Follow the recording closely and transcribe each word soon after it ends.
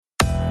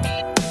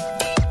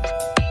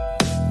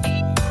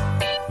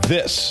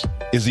This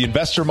is the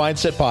Investor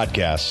Mindset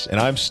Podcast, and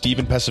I'm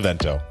Stephen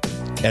Pesavento.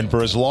 And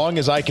for as long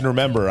as I can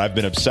remember, I've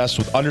been obsessed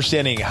with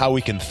understanding how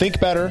we can think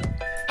better,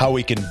 how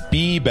we can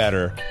be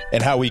better,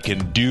 and how we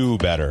can do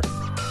better.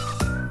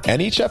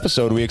 And each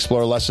episode, we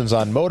explore lessons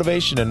on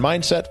motivation and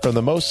mindset from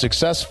the most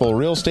successful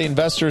real estate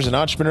investors and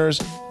entrepreneurs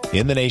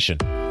in the nation.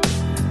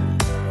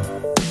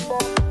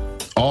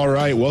 All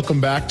right,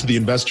 welcome back to the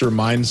Investor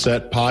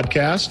Mindset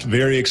Podcast.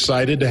 Very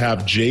excited to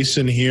have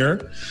Jason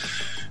here.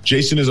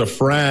 Jason is a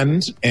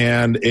friend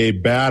and a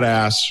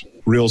badass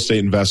real estate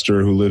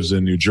investor who lives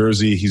in New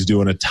Jersey. He's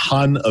doing a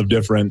ton of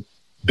different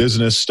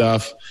business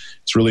stuff.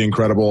 It's really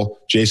incredible.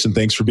 Jason,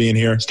 thanks for being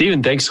here.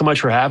 Stephen, thanks so much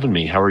for having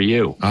me. How are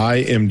you? I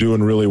am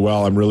doing really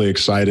well. I'm really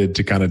excited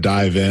to kind of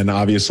dive in.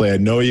 Obviously, I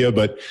know you,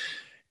 but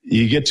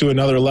you get to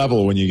another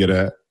level when you get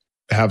to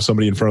have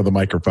somebody in front of the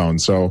microphone.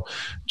 So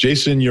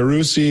Jason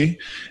Yarusi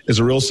is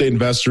a real estate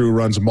investor who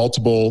runs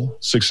multiple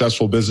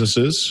successful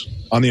businesses.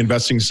 On the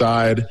investing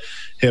side,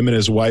 him and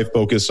his wife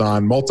focus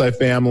on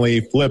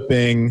multifamily,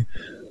 flipping,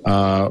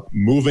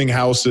 moving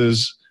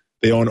houses.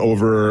 They own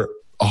over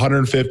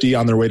 150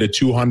 on their way to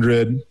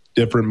 200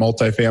 different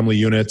multifamily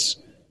units.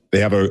 They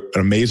have an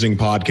amazing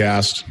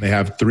podcast. They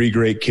have 3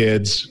 great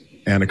kids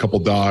and a couple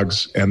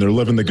dogs, and they're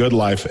living the good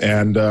life.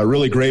 And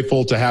really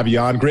grateful to have you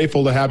on.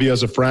 Grateful to have you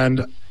as a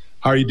friend.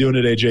 How are you doing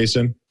today,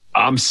 Jason?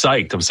 I'm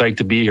psyched. I'm psyched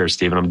to be here,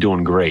 Stephen. I'm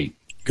doing great.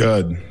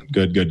 Good.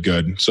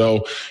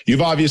 So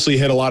you've obviously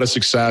hit a lot of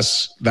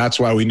success. That's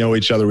why we know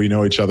each other. We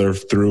know each other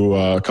through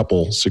a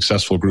couple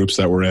successful groups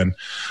that we're in.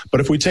 But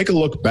if we take a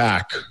look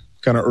back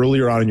kind of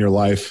earlier on in your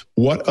life,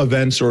 what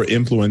events or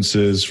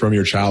influences from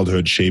your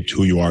childhood shaped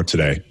who you are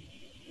today?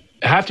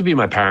 It have to be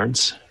my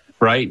parents,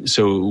 right?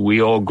 So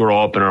we all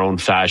grow up in our own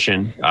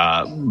fashion.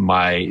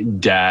 My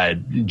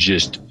dad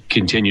just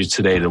continues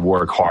today to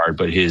work hard,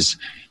 but his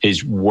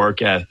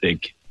work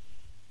ethic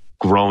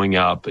growing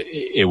up,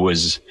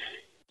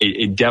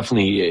 it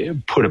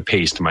definitely put a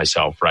pace to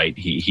myself, right?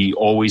 He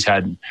always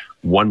had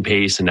one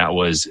pace, and that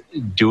was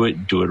do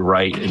it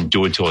right, and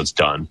do it till it's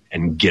done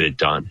and get it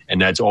done.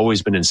 And that's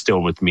always been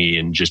instilled with me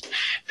in just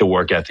the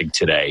work ethic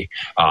today.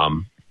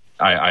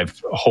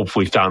 I've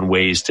hopefully found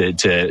ways to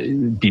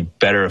be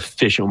better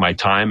efficient with my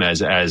time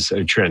as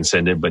a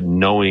transcendent, but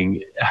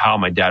knowing how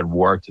my dad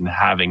worked and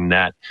having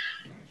that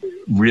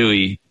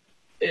really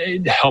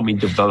helped me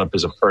develop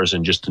as a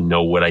person, just to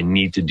know what I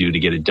need to do to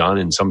get it done.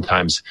 And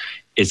sometimes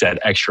it's that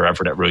extra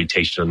effort that really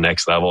takes you to the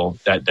next level.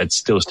 That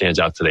still stands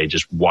out today,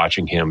 just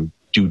watching him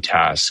do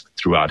tasks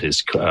throughout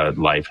his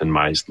life and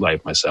my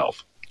life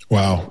myself.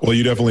 Wow. Well,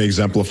 you definitely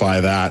exemplify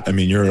that. I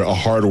mean, you're a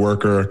hard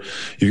worker.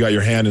 You've got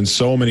your hand in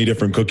so many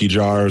different cookie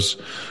jars.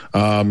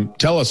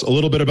 Tell us a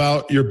little bit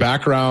about your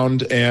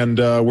background and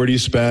where do you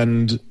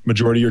spend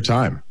majority of your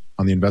time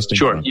on the investing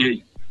front? Sure.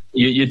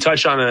 You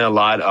touched on it a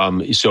lot.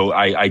 So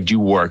I do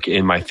work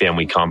in my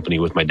family company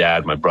with my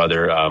dad, my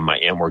brother. My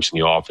aunt works in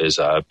the office.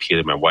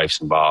 Peter, my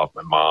wife's involved,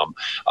 my mom.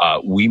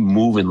 We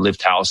move and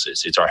lift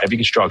houses. It's our heavy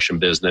construction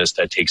business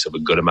that takes up a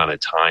good amount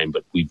of time,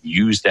 but we've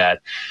used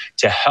that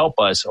to help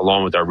us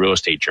along with our real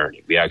estate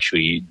journey. We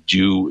actually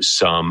do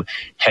some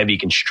heavy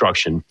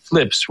construction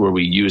flips where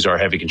we use our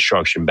heavy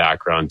construction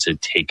background to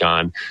take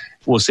on,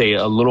 we'll say,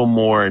 a little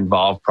more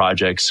involved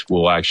projects.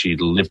 We'll actually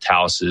lift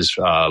houses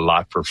a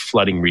lot for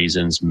flooding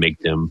reasons, make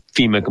them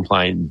FEMA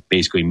compliant,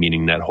 basically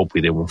meaning that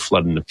hopefully they won't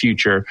flood in the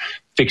future,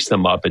 fix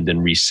them up and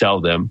then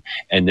resell them.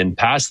 And then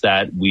past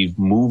that, we've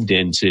moved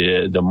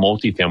into the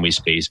multifamily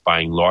space,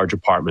 buying large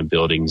apartment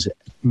buildings,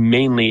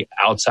 mainly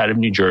outside of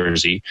New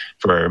Jersey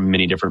for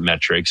many different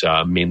metrics,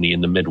 mainly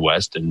in the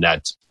Midwest. And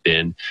that's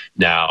been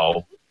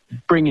now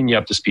bringing you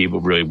up to speed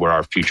with really where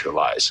our future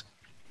lies.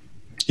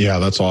 Yeah,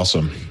 that's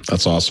awesome.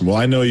 Well,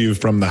 I know you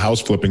from the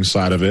house flipping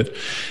side of it,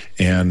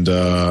 and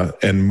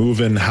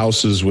moving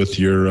houses with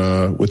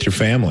your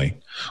family.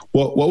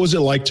 What was it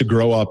like to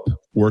grow up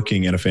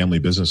working in a family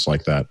business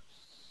like that?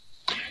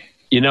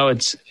 You know,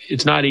 it's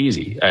not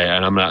easy,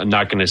 and I'm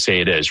not going to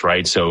say it is,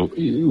 right? So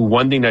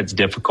one thing that's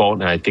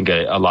difficult, and I think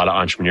a lot of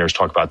entrepreneurs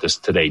talk about this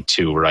today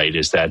too, right,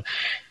 is that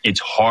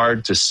it's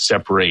hard to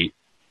separate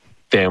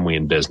family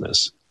and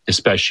business,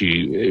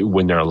 especially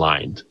when they're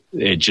aligned.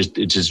 It's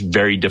just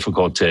very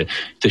difficult to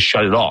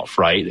shut it off,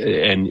 right?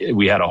 And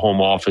we had a home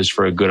office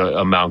for a good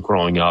amount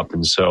growing up,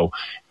 and so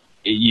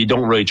you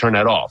don't really turn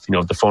that off. You know,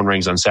 if the phone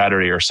rings on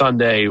Saturday or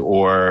Sunday,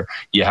 or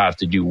you have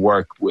to do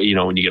work, you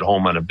know, when you get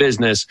home on a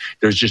business,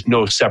 there's just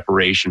no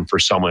separation for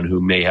someone who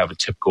may have a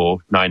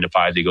typical 9 to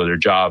 5, they go to their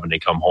job and they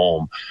come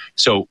home.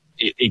 So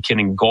it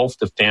can engulf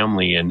the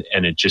family, and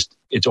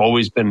it's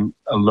always been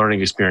a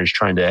learning experience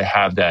trying to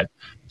have that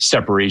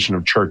separation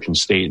of church and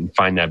state and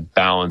find that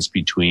balance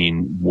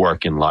between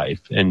work and life.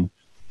 And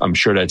I'm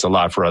sure that's a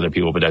lot for other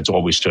people, but that's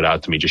always stood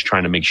out to me, just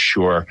trying to make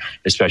sure,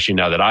 especially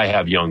now that I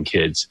have young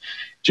kids,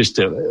 just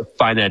to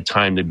find that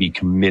time to be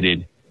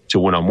committed to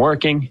when I'm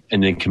working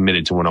and then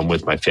committed to when I'm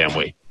with my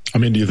family. I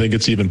mean, do you think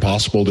it's even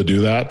possible to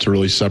do that, to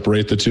really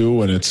separate the two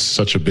when it's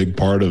such a big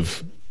part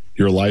of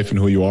your life and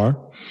who you are?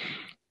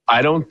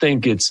 I don't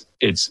think it's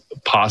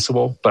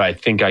possible, but I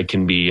think I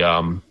can be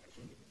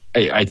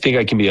I think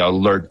I can be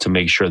alert to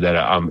make sure that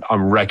I'm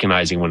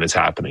recognizing when it's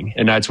happening.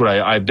 And that's what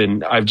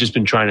I've just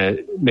been trying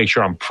to make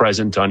sure I'm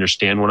present to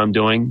understand what I'm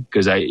doing,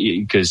 because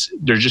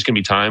there's just going to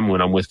be time when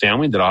I'm with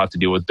family that I'll have to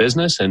deal with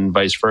business, and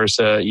vice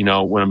versa.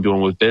 When I'm doing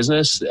with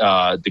business,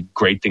 the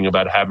great thing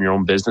about having your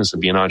own business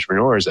and being an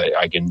entrepreneur is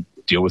I can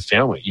deal with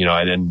family.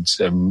 I didn't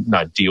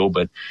not deal,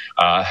 but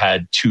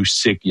had 2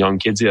 sick young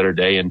kids the other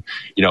day, and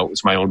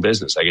it's my own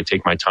business. I could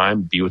take my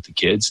time, be with the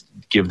kids,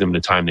 give them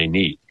the time they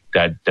need.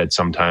 That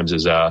sometimes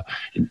is an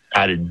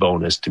added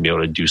bonus to be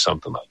able to do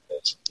something like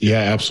this. Yeah,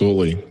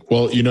 absolutely.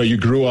 Well, you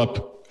grew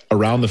up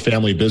around the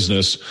family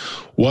business.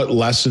 What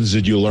lessons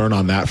did you learn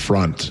on that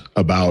front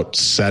about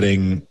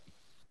setting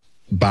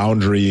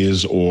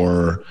boundaries,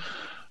 or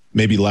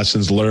maybe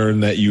lessons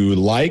learned that you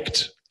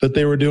liked that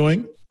they were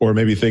doing, or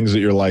maybe things that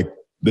you're like,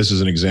 this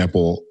is an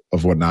example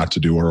of what not to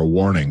do, or a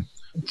warning?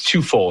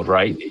 Twofold,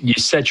 right? You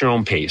set your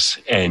own pace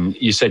and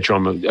you set your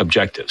own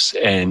objectives.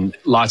 And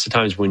lots of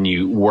times when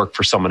you work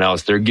for someone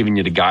else, they're giving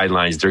you the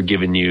guidelines, they're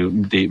giving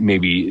you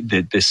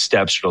the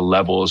steps or the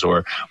levels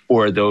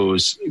or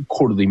those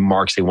quarterly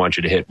marks they want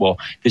you to hit. Well,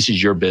 this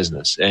is your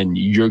business and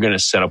you're going to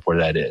set up where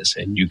that is,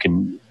 and you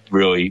can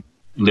really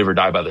live or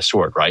die by the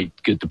sword, right?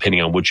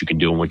 Depending on what you can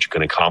do and what you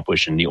can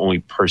accomplish. And the only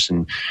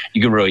person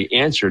you can really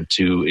answer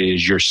to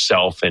is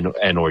yourself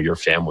and or your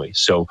family.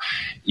 So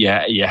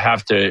yeah, you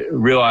have to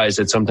realize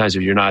that sometimes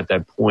if you're not at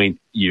that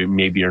point,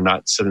 you're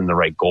not setting the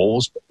right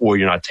goals, or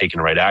you're not taking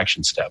the right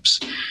action steps.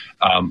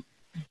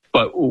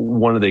 But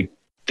one of the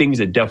things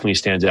that definitely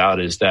stands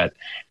out is that,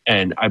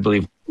 and I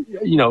believe,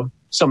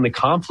 some of the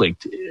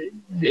conflict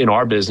in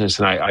our business,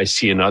 and I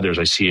see in others,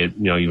 I see it,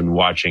 even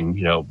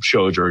watching,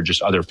 shows or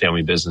just other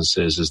family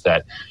businesses, is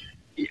that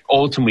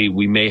ultimately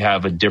we may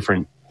have a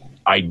different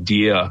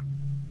idea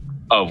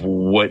of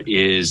what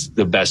is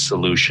the best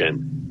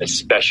solution,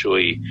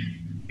 especially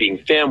being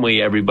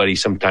family. Everybody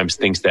sometimes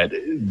thinks that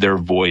their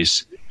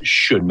voice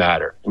should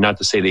matter. Not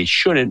to say they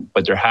shouldn't,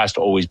 but there has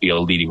to always be a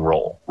leading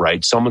role,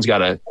 right? Someone's got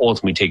to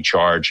ultimately take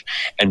charge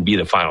and be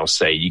the final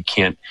say. You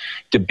can't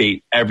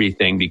debate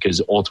everything,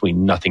 because ultimately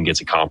nothing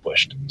gets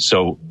accomplished.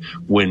 So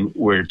when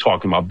we're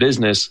talking about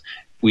business,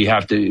 we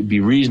have to be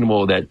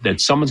reasonable that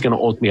someone's going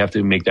to ultimately have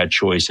to make that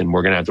choice, and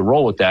we're going to have to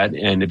roll with that.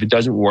 And if it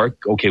doesn't work,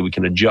 okay, we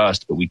can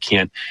adjust, but we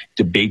can't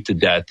debate to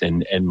death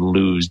and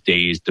lose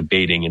days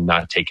debating and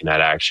not taking that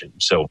action.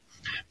 So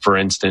for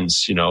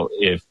instance,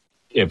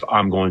 if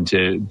I'm going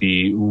to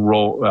be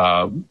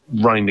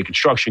running the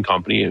construction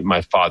company,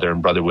 my father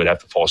and brother would have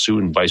to follow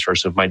suit, and vice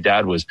versa if my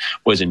dad was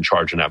in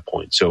charge at that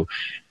point. So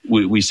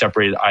we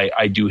separated.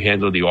 I do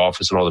handle the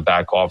office and all the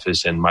back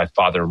office, and my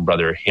father and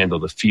brother handle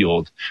the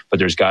field. But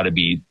there's got to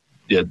be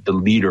the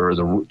leader, or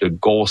the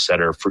goal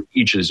setter for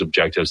each of these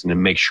objectives, and to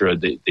make sure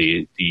that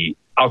the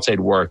outside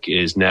work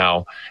is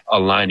now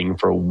aligning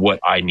for what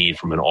I need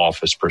from an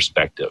office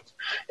perspective.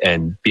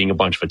 And being a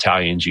bunch of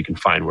Italians, you can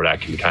find where that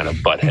can kind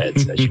of butt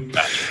heads. As you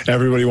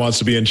Everybody wants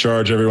to be in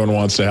charge. Everyone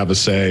wants to have a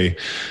say.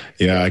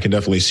 Yeah, I can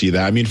definitely see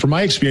that. I mean, from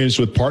my experience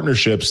with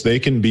partnerships, they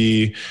can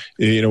be,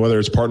 whether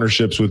it's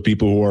partnerships with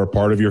people who are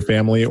part of your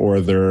family or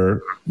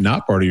they're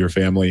not part of your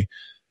family,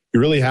 you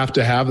really have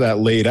to have that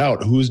laid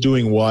out. Who's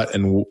doing what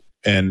and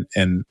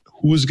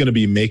who's going to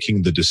be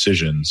making the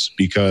decisions,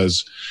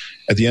 because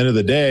at the end of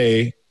the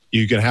day,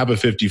 you can have a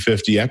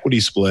 50-50 equity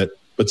split,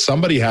 but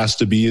somebody has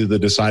to be the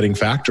deciding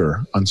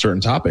factor on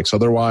certain topics.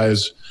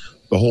 Otherwise,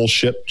 the whole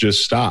ship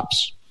just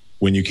stops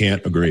when you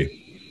can't agree.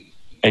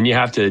 And you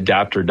have to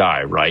adapt or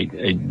die,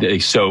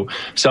 right? So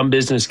some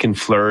business can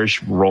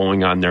flourish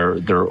rolling on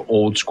their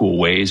old school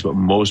ways, but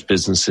most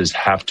businesses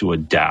have to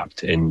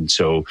adapt. And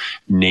so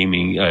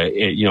naming,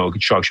 a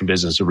construction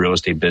business, a real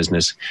estate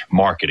business,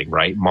 marketing,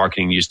 right?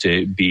 Marketing used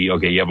to be,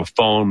 okay, you have a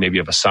phone, maybe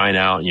you have a sign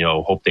out,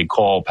 hope they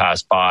call,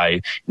 pass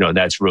by,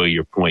 that's really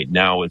your point.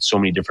 Now with so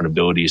many different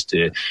abilities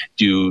to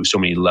do so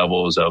many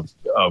levels of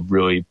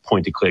really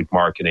point to click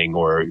marketing,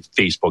 or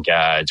Facebook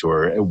ads,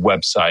 or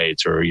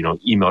websites, or,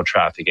 email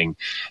trafficking,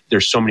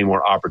 there's so many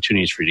more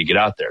opportunities for you to get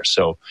out there.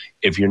 So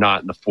if you're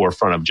not in the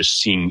forefront of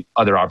just seeing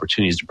other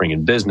opportunities to bring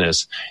in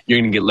business, you're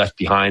going to get left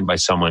behind by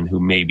someone who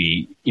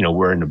maybe,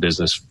 we're in the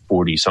business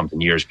 40 something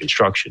years of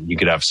construction. You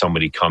could have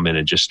somebody come in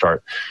and just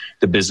start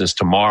the business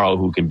tomorrow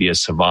who can be a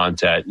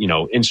savant at,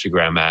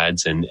 Instagram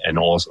ads and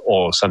all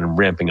of a sudden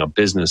ramping up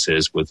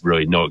businesses with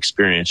really no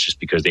experience, just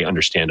because they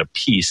understand a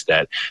piece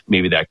that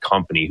maybe that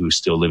company who's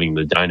still living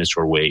the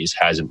dinosaur ways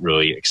hasn't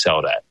really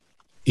excelled at.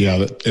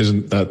 Yeah,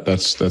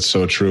 that's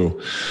so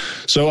true.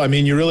 So, I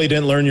mean, you really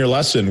didn't learn your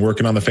lesson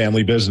working on the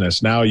family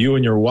business. Now you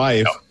and your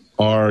wife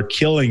are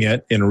killing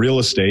it in real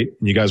estate,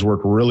 and you guys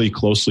work really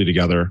closely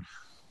together.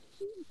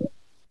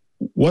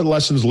 What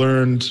lessons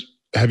learned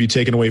have you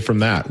taken away from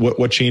that?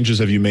 What changes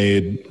have you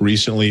made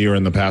recently or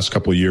in the past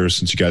couple of years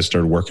since you guys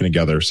started working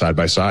together side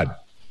by side?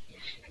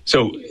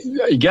 So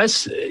I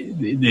guess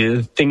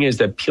the thing is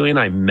that Peely and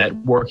I met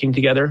working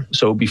together.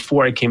 So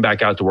before I came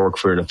back out to work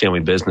for the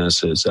family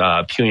businesses,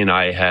 Peely and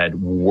I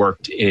had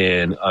worked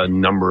in a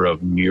number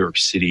of New York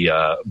City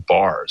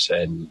bars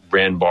and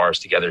ran bars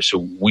together.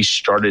 So we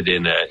started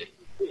in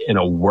in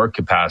a work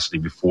capacity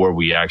before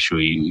we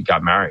actually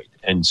got married.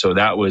 And so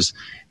that was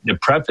the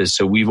preface.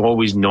 So we've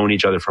always known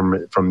each other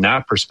from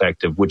that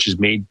perspective, which has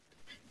made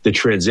the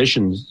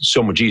transition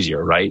so much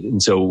easier, right?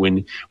 And so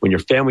when you're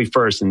family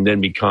first and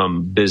then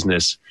become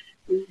business,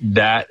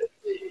 that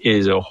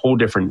is a whole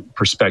different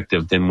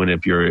perspective than when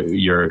if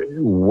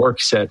your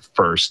work set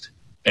first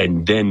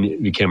and then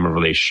it became a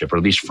relationship, or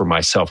at least for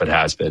myself, it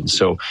has been.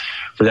 So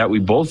for that, we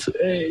both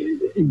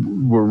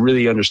were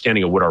really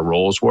understanding of what our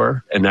roles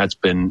were. And that's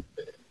been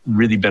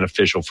really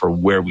beneficial for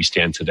where we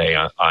stand today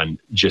on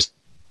just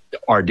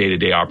our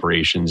day-to-day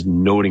operations,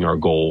 noting our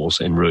goals,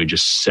 and really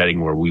just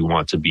setting where we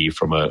want to be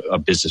from a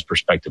business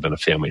perspective and a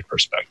family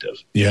perspective.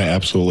 Yeah,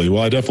 absolutely.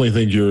 Well, I definitely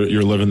think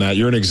you're living that.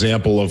 You're an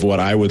example of what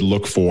I would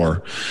look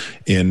for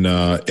in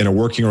a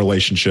working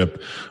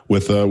relationship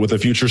with a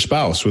future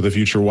spouse, with a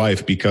future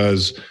wife,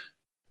 because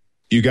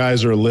you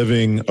guys are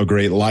living a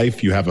great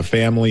life. You have a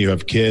family, you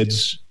have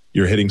kids,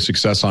 you're hitting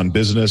success on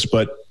business,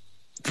 but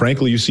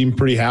frankly, you seem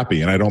pretty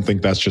happy. And I don't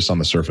think that's just on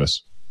the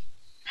surface.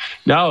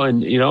 No,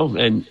 and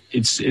and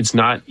it's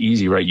not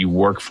easy, right? You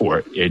work for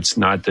it. It's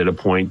not to the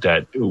point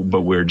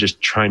but we're just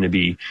trying to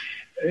be.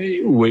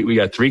 We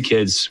got 3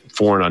 kids,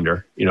 4 and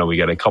under. We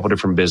got a couple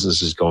different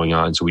businesses going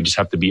on, so we just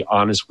have to be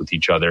honest with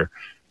each other.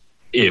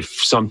 If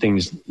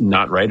something's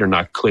not right or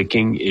not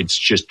clicking, it's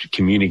just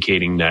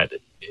communicating that,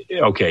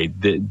 okay,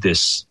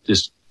 this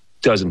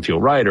doesn't feel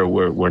right, or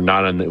we're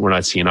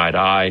not seeing eye to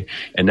eye,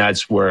 and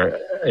that's where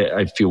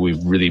I feel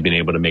we've really been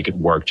able to make it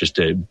work. Just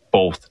to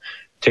both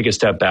take a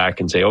step back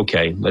and say,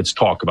 okay, let's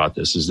talk about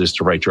this. Is this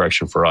the right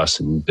direction for us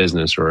in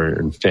business or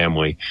in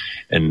family?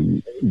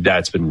 And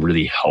that's been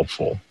really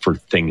helpful for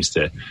things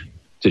to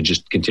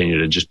just continue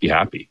to just be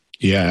happy.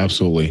 Yeah,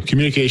 absolutely.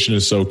 Communication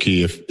is so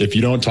key. If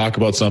you don't talk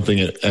about something,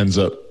 it ends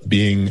up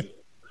being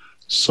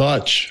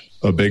such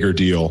a bigger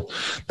deal.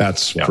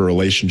 That's for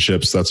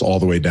relationships. That's all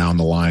the way down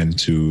the line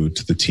to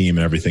the team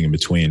and everything in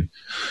between.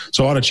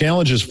 So on a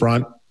challenges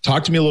front,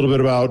 talk to me a little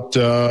bit about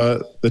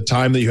the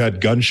time that you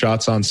had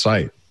gunshots on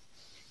site.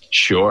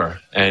 Sure.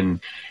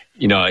 And,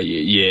 you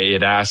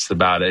had asked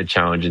about a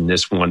challenge, and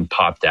this one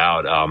popped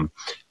out. It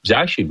was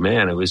actually,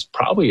 it was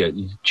probably a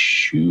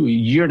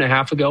year and a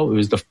half ago. It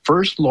was the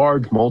first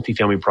large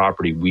multifamily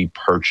property we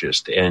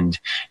purchased. And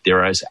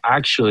there is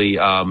actually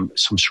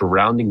some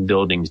surrounding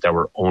buildings that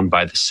were owned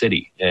by the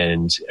city.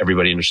 And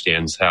everybody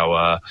understands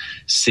how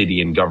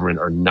city and government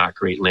are not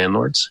great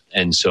landlords.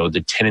 And so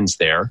the tenants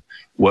there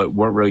weren't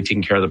really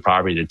taking care of the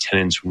property. The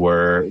tenants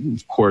were,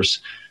 of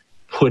course,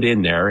 put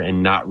in there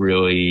and not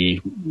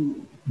really,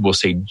 we'll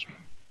say,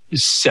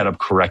 set up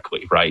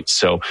correctly, right?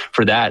 So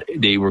for that,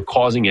 they were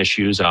causing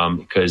issues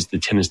because the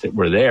tenants that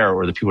were there,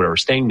 or the people that were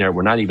staying there,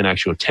 were not even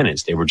actual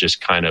tenants. They were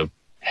just kind of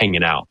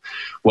hanging out.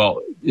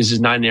 Well, this is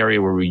not an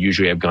area where we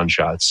usually have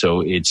gunshots,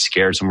 so it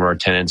scared some of our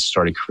tenants,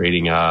 started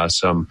creating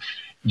some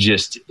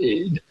just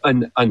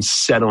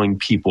unsettling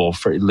people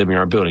for living in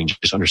our building,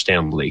 just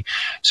understandably.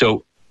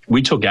 So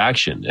we took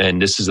action,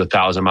 and this is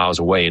 1,000 miles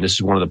away. And this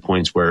is one of the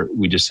points where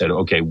we just said,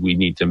 okay, we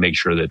need to make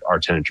sure that our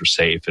tenants are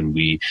safe. And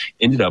we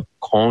ended up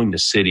calling the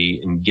city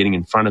and getting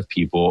in front of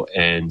people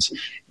and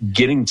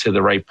getting to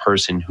the right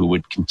person who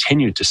would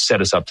continue to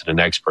set us up to the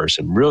next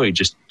person, really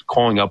just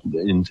calling up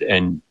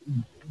and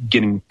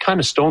getting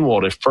kind of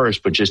stonewalled at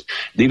first, but just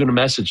leaving a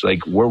message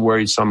like, we're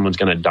worried someone's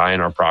going to die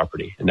in our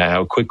property. And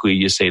how quickly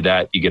you say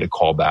that, you get a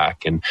call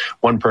back. And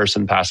one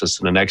person passes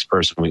to the next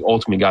person. We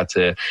ultimately got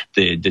to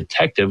the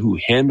detective who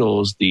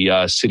handles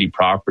the city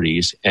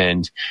properties.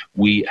 And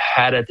we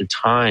had at the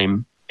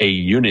time a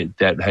unit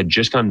that had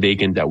just gone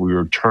vacant that we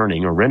were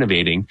turning or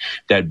renovating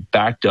that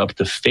backed up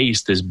to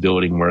face this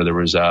building where there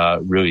was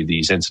really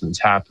these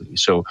incidents happening.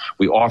 So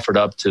we offered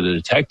up to the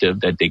detective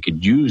that they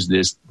could use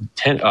this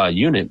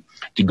unit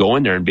to go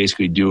in there and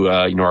basically do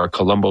our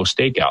Columbo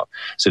stakeout.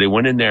 So they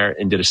went in there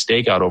and did a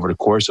stakeout over the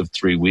course of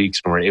 3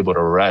 weeks, and were able to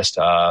arrest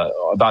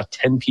about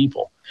 10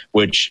 people,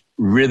 which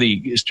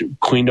really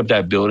cleaned up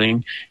that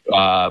building,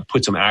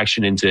 put some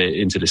action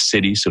into the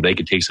city so they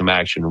could take some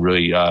action.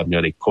 Really,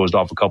 they closed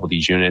off a couple of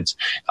these units.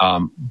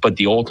 But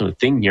the ultimate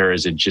thing here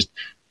is it just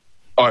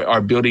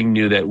our building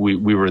knew that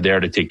we were there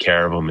to take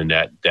care of them, and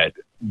that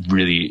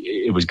really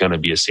it was going to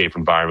be a safe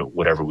environment,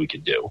 whatever we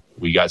could do.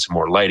 We got some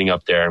more lighting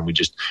up there, and we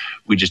just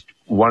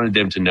wanted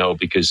them to know,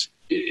 because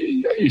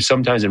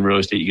sometimes in real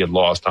estate you get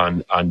lost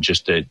on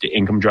just the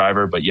income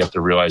driver, but you have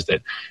to realize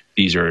that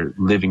these are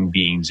living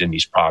beings in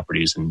these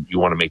properties, and you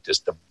want to make this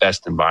the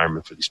best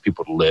environment for these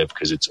people to live,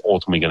 because it's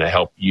ultimately going to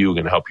help you,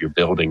 going to help your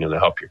building, going to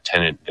help your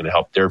tenant, going to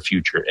help their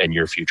future and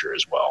your future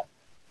as well.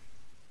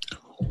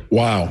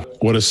 Wow,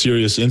 what a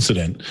serious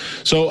incident.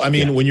 So, I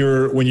mean, when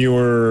you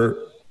were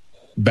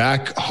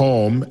back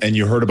home and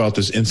you heard about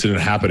this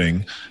incident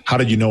happening, how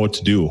did you know what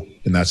to do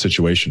in that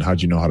situation? How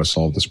did you know how to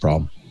solve this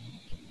problem?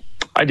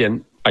 I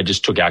didn't. I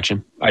just took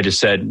action. I just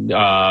said,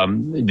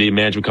 the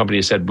management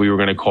company said we were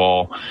going to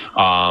call,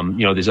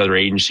 this other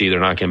agency. They're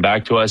not getting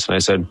back to us. And I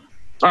said,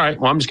 all right,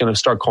 well, I'm just going to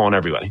start calling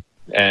everybody.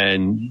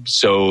 And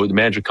so the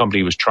management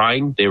company was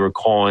trying. They were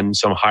calling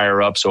some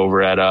higher ups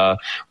over at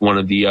one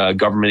of the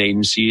government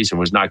agencies and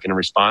was not getting a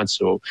response.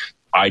 So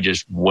I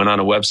just went on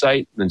a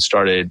website and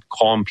started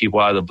calling people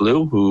out of the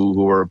blue who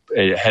were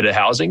head of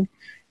housing.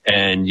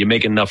 And you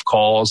make enough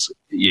calls,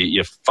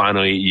 you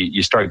finally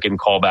you start getting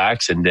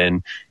callbacks, and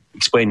then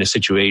explain the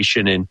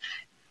situation, and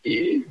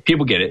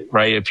people get it,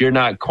 right? If you're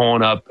not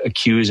calling up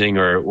accusing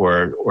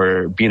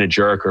or being a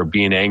jerk or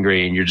being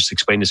angry, and you're just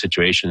explaining the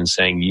situation and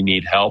saying you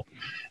need help,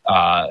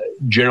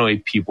 generally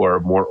people are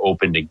more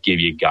open to give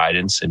you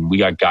guidance. And we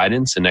got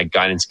guidance, and that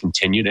guidance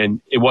continued.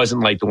 And it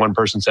wasn't like the one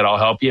person said, "I'll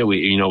help you."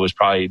 It was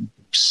probably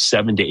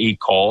 7 to 8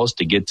 calls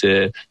to get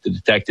to the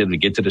detective, to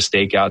get to the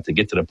stakeout, to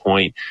get to the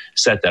point,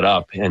 set that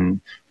up.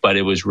 But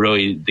it was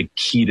really the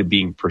key to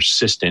being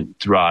persistent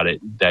throughout it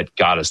that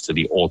got us to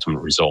the ultimate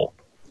result.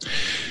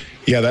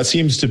 Yeah, that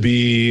seems to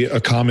be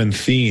a common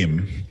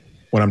theme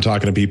when I'm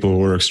talking to people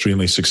who are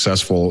extremely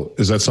successful.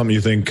 Is that something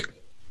you think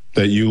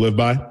that you live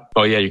by?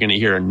 Oh yeah, you're going to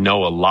hear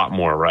no a lot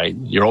more, right?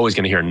 You're always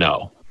going to hear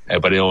no.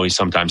 But it always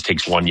sometimes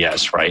takes one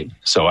yes, right?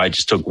 So I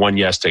just took one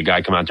yes to a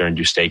guy come out there and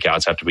do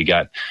stakeouts after we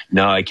got,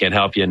 "No, I can't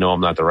help you. No, I'm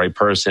not the right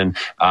person.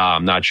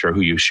 I'm not sure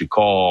who you should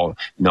call.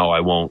 No, I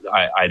won't.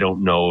 I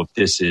don't know if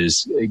this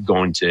is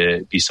going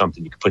to be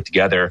something you can put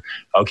together.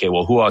 Okay,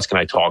 well, who else can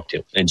I talk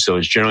to?" And so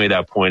it's generally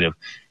that point of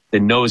the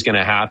no is going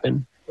to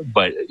happen,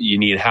 but you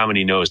need how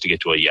many no's to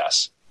get to a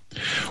yes.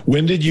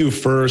 When did you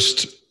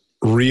first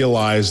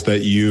realize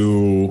that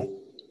you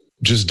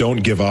just don't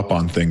give up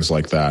on things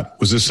like that?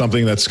 Was this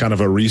something that's kind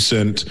of a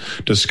recent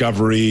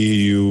discovery?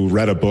 You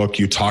read a book,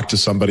 you talked to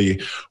somebody,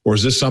 or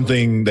is this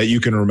something that you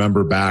can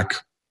remember back,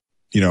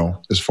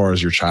 as far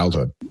as your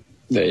childhood?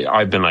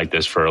 I've been like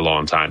this for a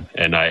long time.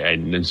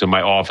 And so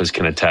my office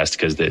can attest,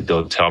 because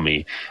they'll tell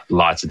me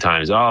lots of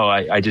times, "Oh,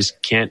 I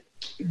just can't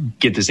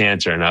get this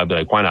answer." And I'll be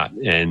like, "Why not?"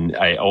 And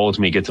I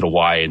ultimately get to the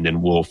why, and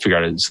then we'll figure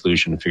out a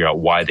solution and figure out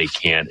why they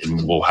can't.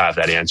 And we'll have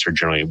that answer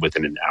generally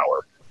within an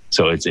hour.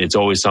 So it's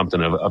always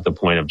something of the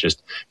point of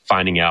just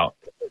finding out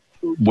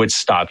what's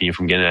stopping you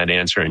from getting that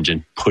answer and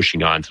just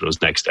pushing on to those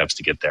next steps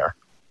to get there.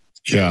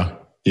 Yeah.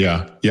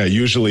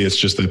 Usually it's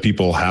just that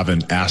people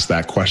haven't asked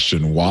that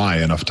question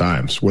why enough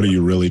times. What are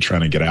you really trying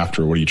to get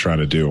after? What are you trying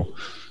to do?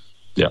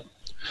 Yeah.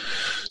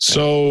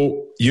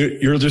 So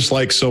you're just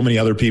like so many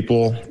other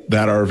people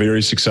that are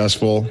very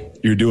successful.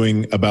 You're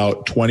doing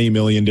about 20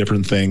 million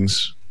different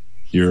things.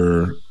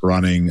 You're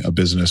running a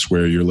business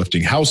where you're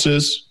lifting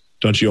houses.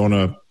 Don't you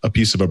own a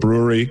piece of a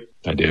brewery?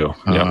 I do.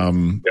 Yep.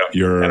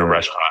 You're and a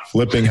restaurant.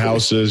 Flipping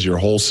houses. You're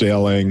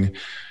wholesaling.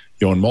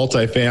 You own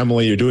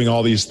multifamily. You're doing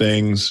all these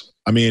things.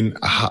 I mean,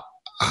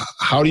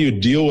 how do you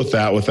deal with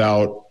that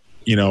without,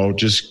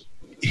 just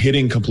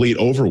hitting complete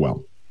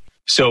overwhelm?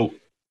 So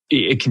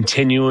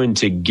continuing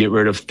to get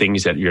rid of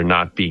things that you're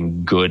not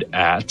being good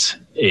at,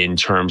 in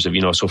terms of,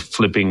 so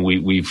flipping,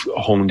 we've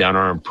honed down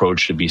our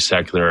approach to be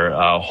secular.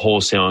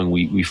 Wholesaling,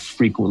 we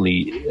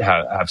frequently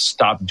have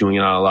stopped doing it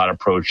on a lot of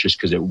approach just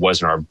because it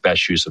wasn't our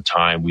best use of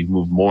time. We've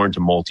moved more into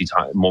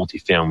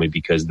multifamily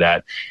because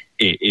that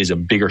is a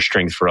bigger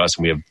strength for us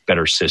and we have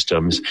better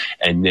systems.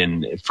 And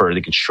then for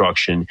the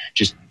construction,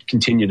 just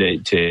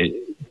continue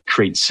to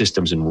create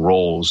systems and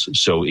roles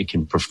so it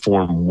can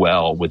perform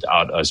well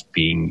without us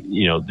being,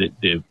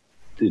 the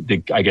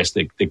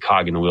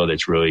cog in the wheel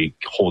that's really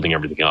holding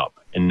everything up.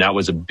 And that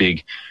was a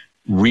big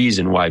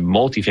reason why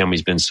multifamily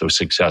has been so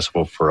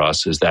successful for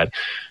us, is that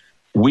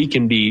we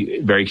can be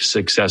very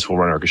successful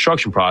running our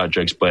construction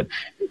projects, but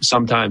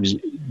sometimes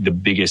the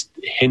biggest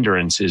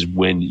hindrance is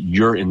when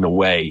you're in the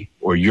way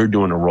or you're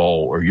doing a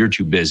role or you're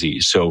too busy.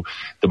 So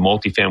the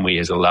multifamily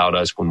has allowed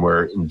us, when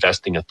we're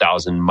investing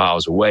 1,000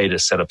 miles away, to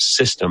set up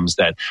systems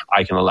that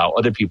I can allow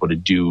other people to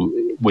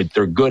do what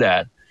they're good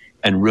at,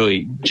 and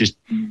really just,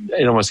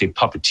 I don't want to say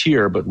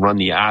puppeteer, but run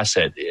the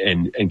asset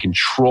and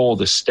control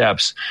the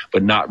steps,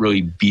 but not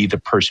really be the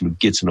person who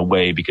gets in the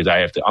way because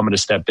I'm going to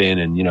step in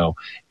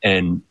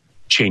and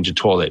change a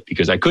toilet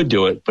because I could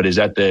do it, but is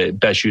that the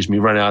best use? Me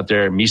running out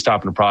there, me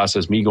stopping the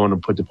process, me going to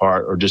put the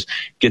part, or just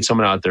get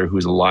someone out there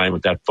who's aligned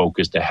with that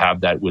focus to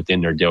have that within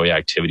their daily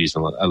activities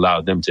and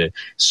allow them to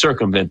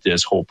circumvent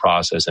this whole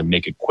process and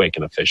make it quick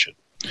and efficient.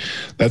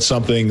 That's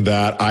something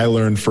that I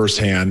learned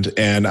firsthand,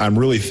 and I'm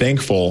really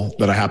thankful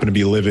that I happen to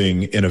be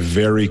living in a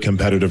very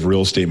competitive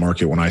real estate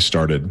market when I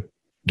started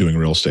doing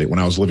real estate, when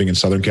I was living in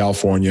Southern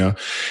California,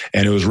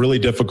 and it was really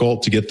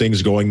difficult to get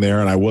things going there,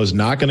 and I was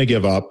not going to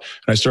give up.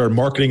 And I started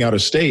marketing out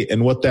of state.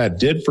 And what that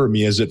did for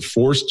me is it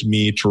forced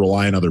me to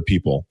rely on other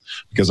people,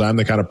 because I'm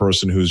the kind of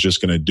person who's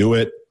just going to do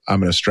it. I'm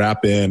going to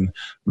strap in. I'm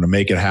going to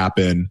make it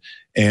happen.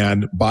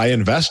 And by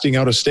investing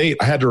out of state,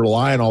 I had to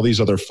rely on all these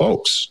other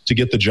folks to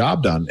get the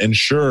job done. And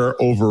sure,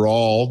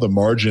 overall, the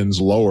margin's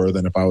lower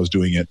than if I was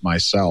doing it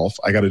myself.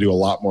 I got to do a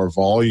lot more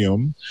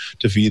volume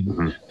to feed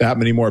that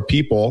many more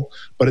people.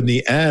 But in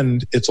the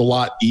end, it's a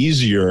lot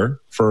easier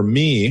for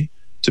me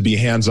to be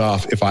hands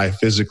off if I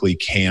physically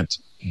can't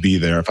be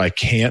there. If I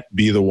can't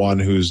be the one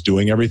who's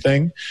doing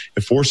everything,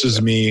 it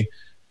forces me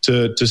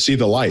to see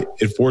the light.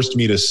 It forced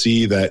me to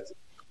see that,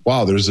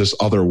 wow, there's this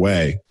other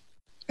way.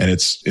 and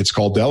it's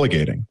called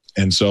delegating.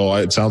 And so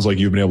it sounds like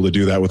you've been able to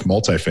do that with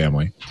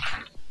multifamily.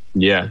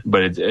 Yeah,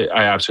 but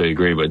I absolutely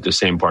agree. But the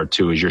same part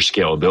too is your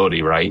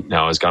scalability, right?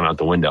 Now has gone out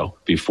the window.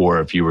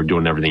 Before, if you were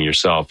doing everything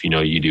yourself,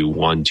 you do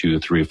 1, 2,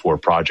 3, 4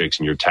 projects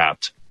and you're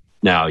tapped.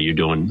 Now you're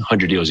doing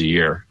 100 deals a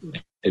year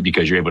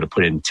because you're able to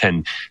put in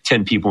 10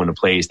 people in a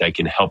place that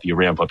can help you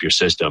ramp up your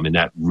system. And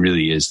that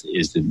really is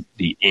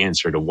the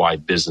answer to why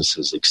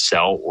businesses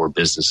excel or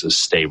businesses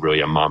stay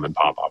really a mom and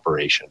pop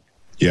operation.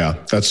 Yeah,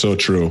 that's so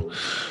true.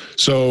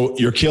 So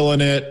you're killing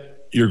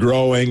it. You're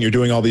growing. You're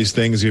doing all these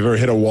things. Have you ever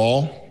hit a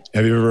wall?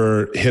 Have you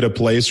ever hit a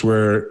place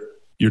where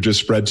you're just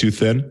spread too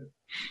thin?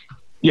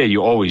 Yeah,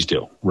 you always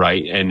do,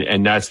 right?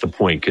 And that's the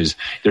point, because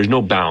there's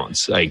no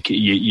balance. Like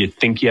you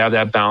think you have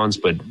that balance,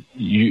 but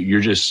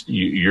you're just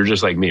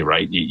like me,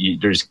 right?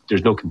 There's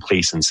no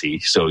complacency.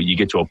 So you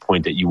get to a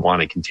point that you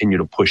want to continue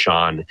to push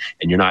on,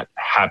 and you're not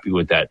happy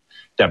with that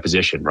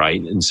position, right?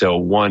 And so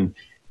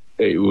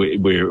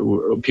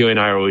Pio and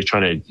I are always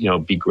trying to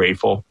be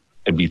grateful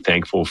and be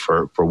thankful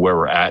for where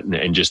we're at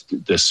and just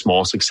the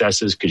small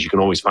successes, because you can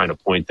always find a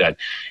point that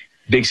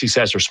big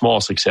success or small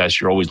success,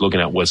 you're always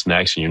looking at what's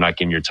next and you're not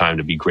giving your time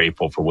to be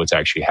grateful for what's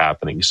actually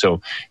happening.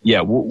 So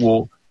yeah,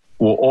 we'll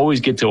always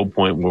get to a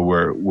point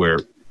where we're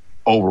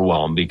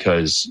overwhelmed,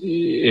 because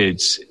the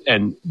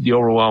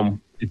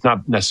overwhelm, it's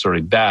not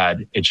necessarily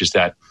bad. It's just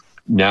that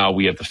now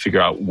we have to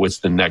figure out what's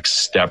the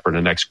next step or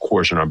the next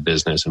course in our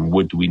business, and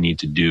what do we need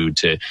to do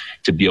to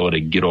be able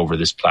to get over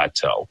this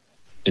plateau.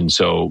 And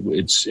so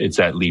it's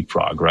that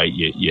leapfrog, right?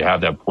 You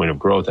have that point of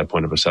growth, that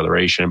point of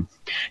acceleration.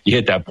 You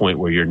hit that point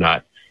where you're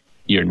not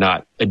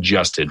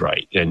adjusted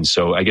right. And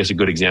so I guess a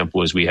good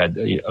example is we had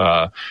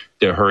the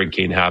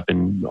hurricane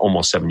happen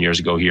almost 7 years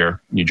ago here,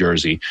 New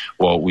Jersey.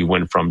 Well, we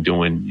went from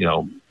doing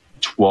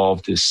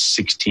 12 to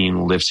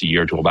 16 lifts a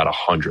year to about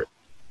 100.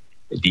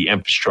 The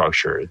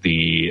infrastructure,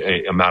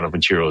 the amount of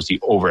materials, the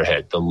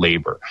overhead, the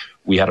labor,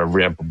 we had to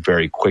ramp up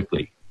very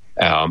quickly.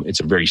 It's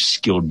a very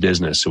skilled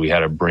business, so we had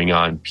to bring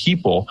on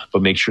people,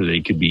 but make sure that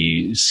they could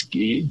be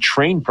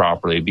trained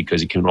properly,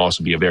 because it can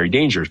also be a very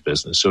dangerous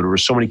business. So there were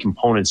so many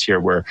components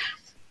here where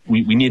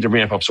we need to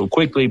ramp up so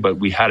quickly, but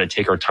we had to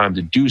take our time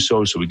to do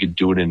so we could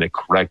do it in the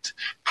correct,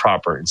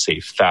 proper, and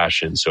safe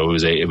fashion. So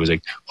it was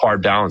a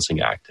hard balancing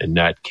act, and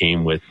that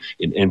came with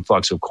an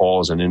influx of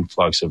calls, an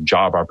influx of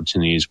job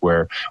opportunities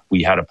where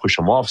we had to push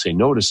them off, say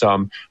no to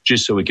some,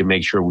 just so we could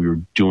make sure we were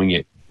doing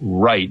it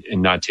right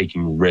and not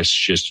taking risks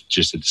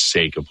just at the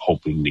sake of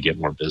hoping to get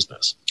more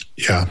business.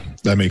 Yeah,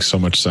 that makes so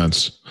much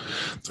sense.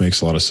 That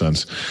makes a lot of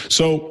sense.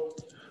 So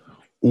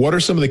what are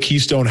some of the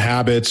keystone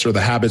habits, or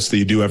the habits that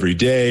you do every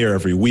day or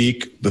every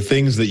week, the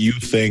things that you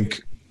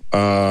think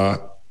are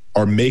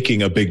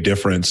making a big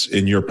difference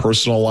in your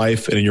personal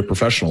life and in your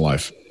professional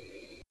life?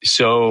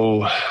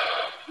 So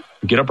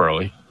get up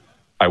early.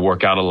 I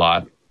work out a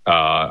lot.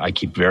 I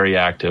keep very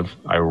active.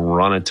 I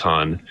run a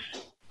ton.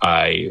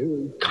 I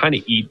kind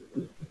of eat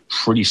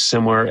pretty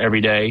similar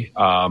every day.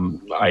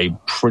 I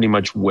pretty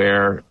much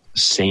wear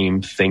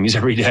same things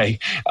every day.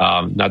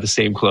 Not the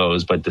same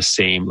clothes, but the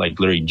same, like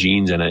literally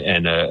jeans and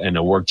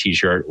a work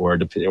t-shirt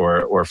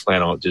or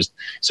flannel. Just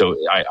so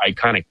I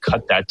kind of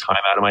cut that time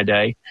out of my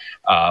day,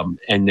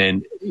 and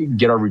then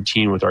get our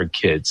routine with our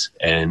kids,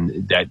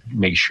 and that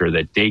makes sure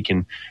that they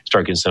can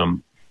start getting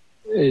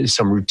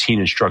some routine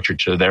and structure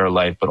to their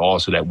life, but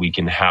also that we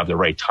can have the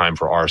right time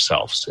for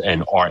ourselves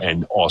and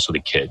also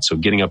the kids. So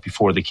getting up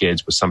before the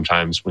kids, but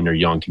sometimes when they're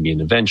young can be an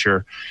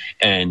adventure,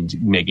 and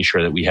making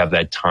sure that we have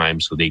that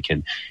time so they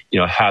can,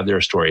 have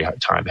their story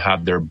time,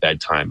 have their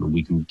bedtime, and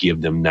we can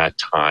give them that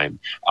time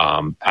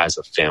as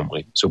a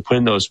family. So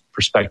putting those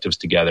perspectives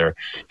together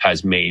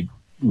has made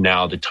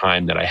now the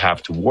time that I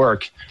have to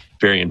work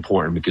very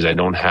important, because I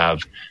don't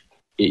have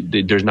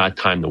there's not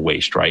time to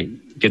waste, right?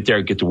 Get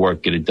there, get to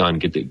work, get it done,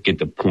 get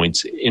the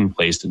points in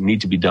place that need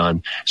to be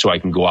done, so I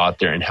can go out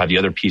there and have the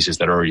other pieces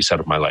that are already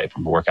set up my life.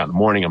 I'm going to work out in the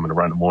morning, I'm going to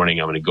run in the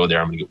morning, I'm going to go there,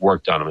 I'm going to get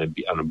work done, I'm going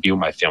to be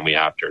with my family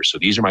after. So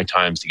these are my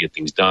times to get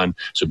things done.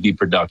 So be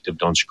productive,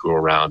 don't screw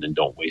around, and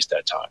don't waste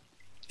that time.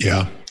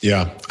 Yeah,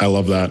 I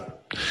love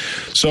that.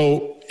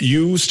 So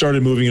you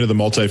started moving into the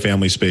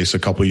multifamily space a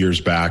couple of years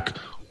back.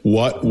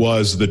 What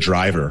was the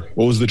driver?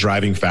 What was the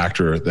driving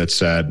factor that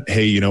said,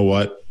 hey, you know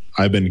what?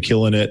 I've been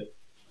killing it,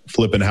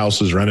 flipping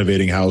houses,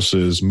 renovating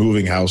houses,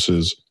 moving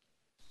houses.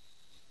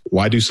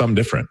 Why do something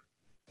different?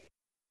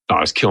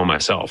 I was killing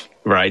myself,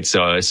 right?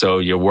 So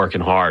you're working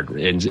hard,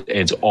 and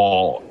it's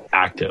all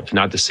active.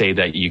 Not to say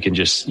that you can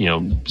just,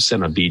 sit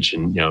on a beach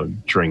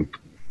and, drink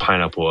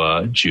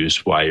pineapple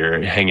juice while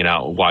you're hanging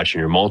out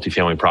watching your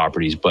multifamily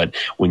properties. But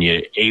when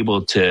you're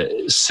able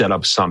to set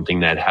up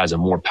something that has a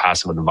more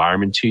passive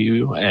environment to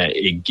you,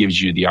 it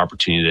gives you the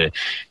opportunity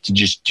to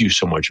just do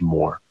so much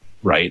more.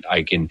 Right,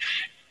 I can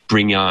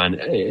bring on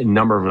a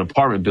number of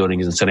apartment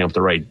buildings, and setting up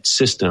the right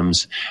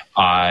systems,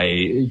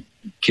 I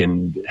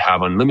can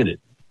have unlimited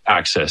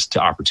access to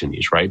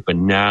opportunities, right? But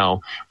now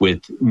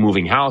with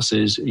moving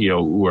houses,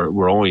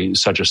 we're only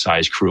such a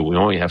size crew. We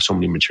only have so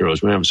many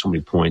materials. We only have so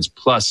many points.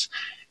 Plus,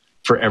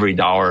 for every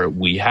dollar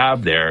we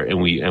have there and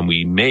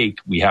we make,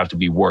 we have to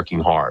be working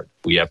hard.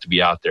 We have to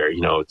be out there.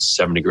 It's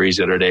 7 degrees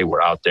the other day.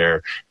 We're out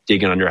there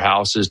digging under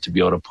houses to be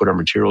able to put our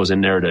materials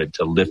in there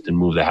to lift and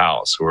move the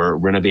house, or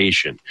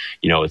renovation.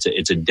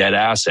 It's a dead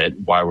asset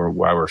while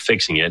we're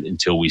fixing it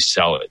until we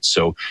sell it.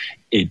 So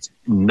it's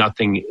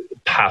nothing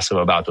passive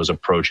about those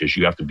approaches.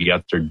 You have to be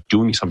out there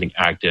doing something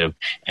active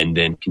and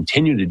then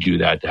continue to do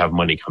that to have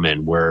money come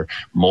in, where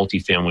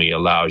multifamily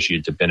allows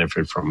you to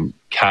benefit from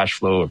cash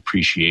flow,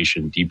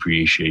 appreciation,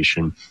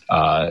 depreciation,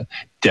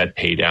 debt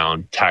pay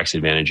down, tax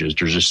advantages.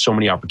 There's just so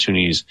many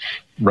opportunities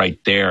right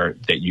there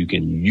that you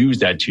can use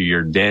that to your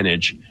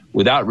advantage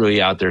without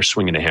really out there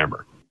swinging a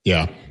hammer.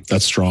 Yeah,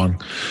 that's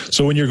strong.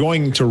 So when you're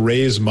going to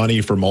raise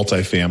money for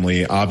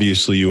multifamily,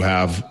 obviously you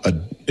have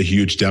a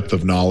huge depth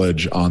of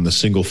knowledge on the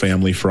single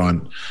family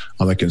front,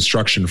 on the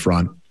construction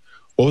front.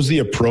 What was the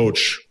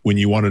approach when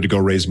you wanted to go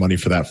raise money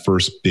for that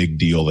first big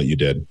deal that you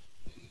did?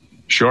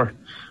 Sure.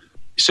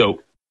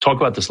 So talk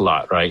about this a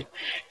lot, right?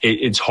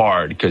 It's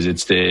hard because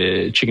it's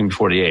the chicken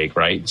before the egg,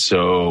 right?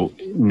 So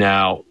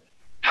now,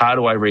 how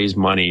do I raise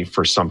money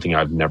for something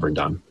I've never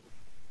done?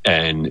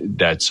 And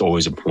that's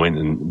always a point,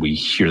 and we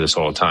hear this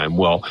all the time.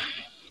 Well,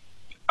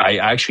 I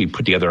actually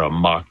put together a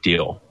mock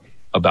deal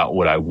about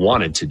what I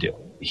wanted to do.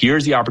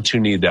 Here's the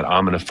opportunity that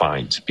I'm going to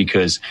find,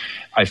 because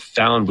I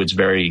found what's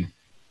very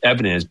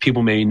evident is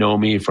people may know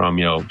me from,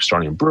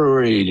 starting a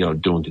brewery,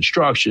 doing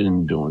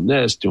construction, doing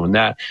this, doing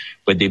that,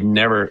 but they've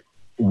never,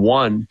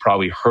 one,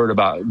 probably heard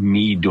about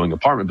me doing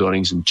apartment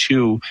buildings, and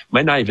two,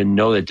 might not even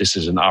know that this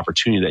is an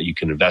opportunity that you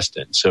can invest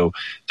in. So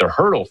the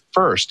hurdle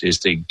first is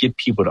to get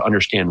people to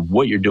understand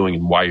what you're doing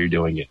and why you're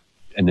doing it.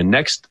 And the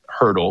next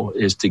hurdle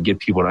is to get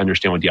people to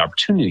understand what the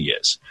opportunity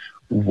is.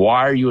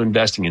 Why are you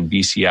investing in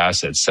BC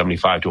assets,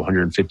 75 to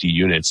 150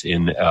 units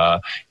in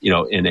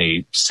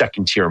a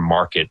second tier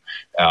market,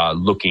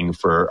 looking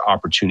for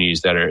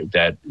opportunities that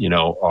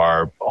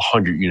are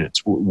 100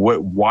 units?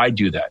 Why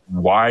do that?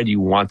 Why do you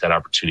want that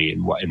opportunity?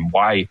 And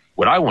why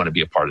would I want to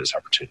be a part of this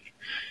opportunity?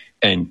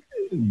 And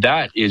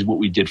that is what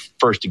we did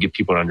first to get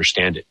people to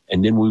understand it.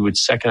 And then we would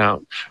second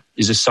out,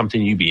 is this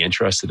something you'd be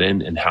interested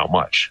in, and how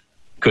much?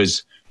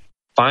 Because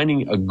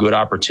finding a good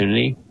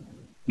opportunity,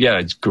 yeah,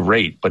 it's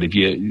great. But if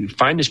you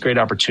find this great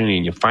opportunity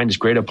and you find this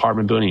great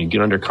apartment building, you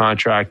get under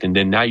contract, and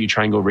then now you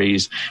try and go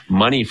raise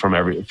money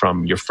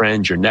from your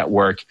friends, your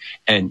network,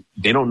 and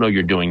they don't know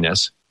you're doing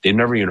this. They've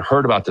never even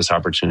heard about this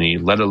opportunity,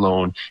 let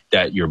alone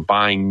that you're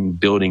buying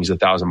buildings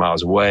 1,000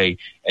 miles away.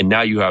 And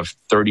now you have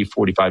 30,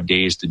 45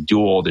 days to do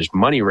all this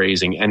money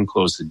raising and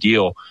close the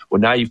deal. Well,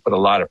 now you've put a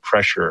lot of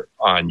pressure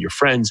on your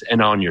friends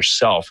and on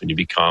yourself. And you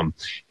become,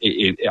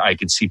 I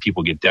could see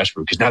people get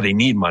desperate because now they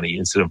need money,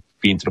 instead of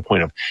being to the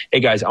point of,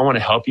 hey guys, I want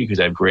to help you because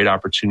I have great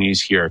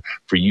opportunities here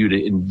for you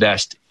to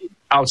invest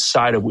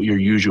outside of what you're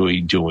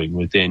usually doing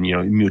within,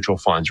 mutual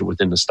funds or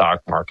within the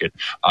stock market.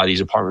 These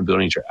apartment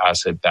buildings are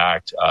asset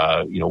backed.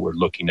 We're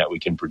looking that we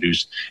can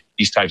produce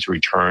these types of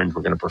returns.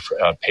 We're going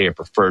to pay a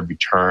preferred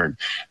return.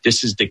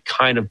 This is the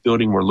kind of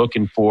building we're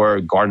looking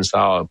for, garden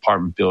style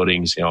apartment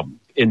buildings,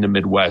 in the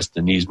Midwest,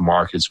 in these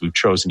markets. We've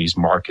chosen these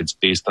markets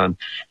based on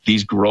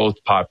these growth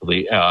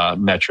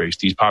metrics,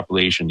 these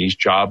population, these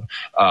job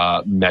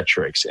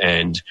metrics.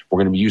 And we're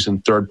going to be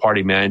using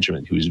third-party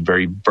management who's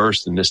very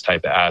versed in this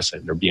type of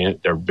asset.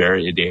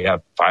 They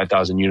have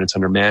 5,000 units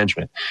under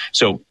management.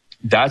 So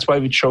that's why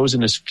we've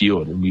chosen this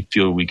field, and we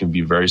feel we can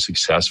be very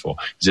successful.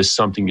 Is this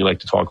something you'd like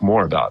to talk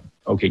more about?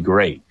 Okay,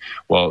 great.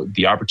 Well,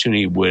 the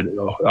opportunity would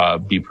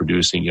be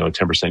producing,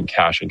 10%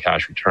 cash and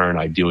cash return.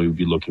 Ideally, we'd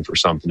be looking for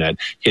something that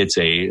hits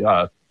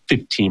a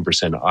 15%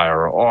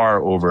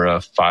 IRR over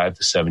a 5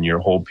 to 7 year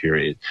hold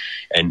period.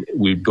 And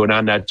we'd go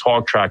down that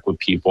talk track with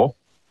people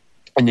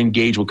and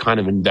engage what kind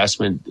of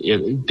investment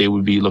they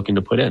would be looking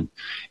to put in.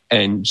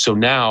 And so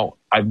now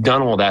I've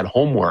done all that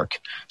homework.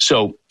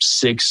 So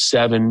 6,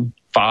 7,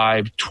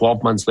 5,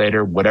 12 months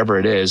later, whatever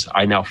it is,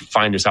 I now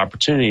find this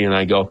opportunity and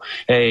I go,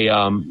 hey,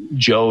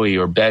 Joey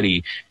or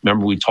Betty,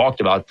 remember we talked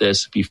about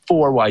this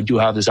before? Well, I do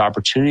have this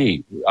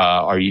opportunity.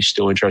 Are you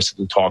still interested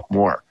to talk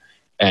more?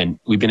 And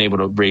we've been able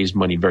to raise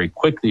money very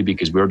quickly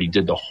because we already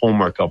did the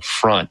homework up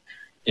front,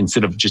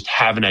 instead of just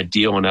having that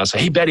deal and I say,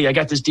 hey, Betty, I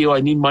got this deal.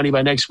 I need money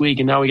by next week.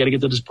 And now we got to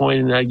get to this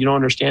point and you don't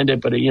understand it.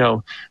 But,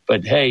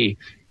 but hey,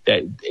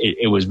 that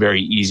it was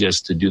very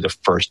easiest to do the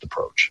first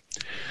approach.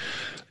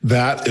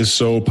 That is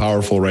so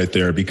powerful right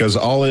there, because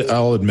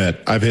I'll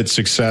admit I've hit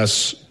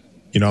success,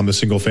 on the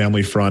single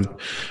family front.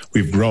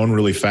 We've grown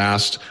really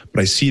fast, but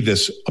I see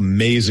this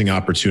amazing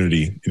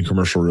opportunity in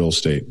commercial real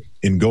estate,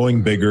 in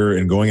going bigger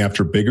and going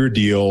after bigger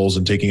deals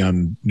and taking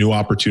on new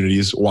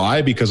opportunities.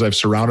 Why? Because I've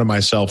surrounded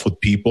myself with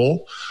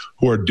people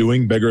who are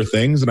doing bigger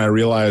things. And I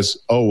realize,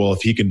 oh, well,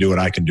 if he can do it,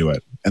 I can do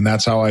it. And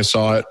that's how I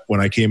saw it when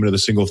I came into the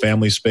single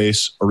family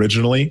space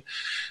originally.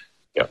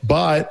 Yep.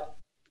 But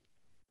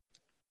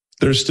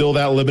there's still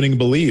that limiting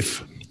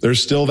belief.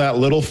 There's still that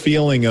little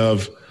feeling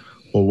of,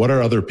 well, what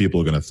are other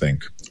people going to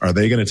think? Are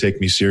they going to take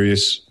me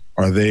serious?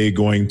 Are they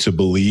going to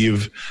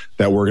believe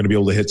that we're going to be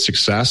able to hit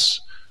success?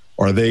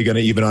 Are they going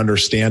to even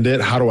understand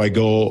it? How do I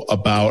go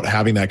about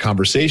having that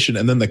conversation?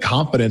 And then the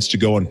confidence to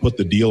go and put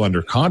the deal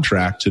under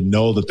contract to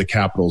know that the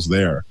capital's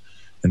there.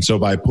 And so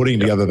by putting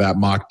together that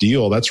mock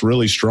deal, that's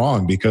really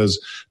strong, because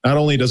not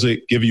only does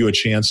it give you a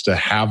chance to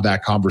have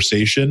that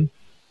conversation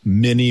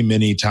many,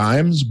 many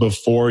times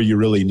before you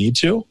really need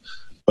to,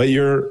 but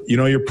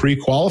you're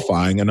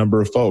pre-qualifying a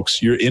number of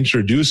folks. You're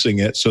introducing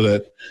it so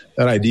that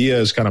that idea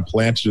is kind of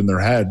planted in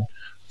their head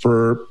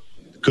for,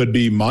 could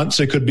be months,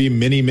 it could be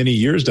many, many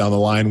years down the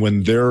line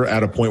when they're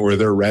at a point where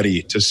they're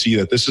ready to see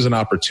that this is an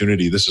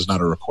opportunity. This is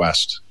not a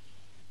request.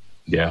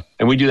 Yeah.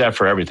 And we do that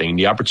for everything.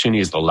 The opportunity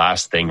is the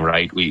last thing,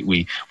 right?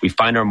 We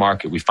find our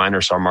market, we find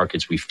our star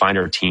markets, we find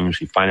our teams,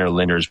 we find our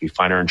lenders, we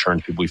find our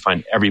insurance people, we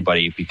find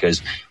everybody,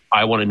 because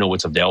I want to know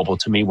what's available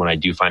to me when I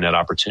do find that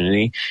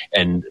opportunity.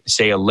 And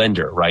say a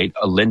lender, right?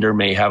 A lender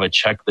may have a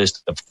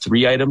checklist of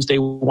 3 items they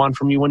want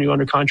from you when you're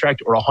under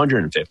contract, or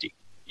 150.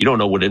 You don't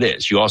know what it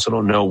is. You also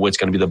don't know what's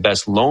going to be the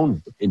best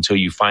loan until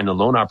you find the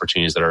loan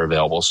opportunities that are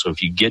available. So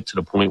if you get to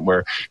the point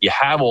where you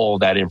have all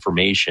that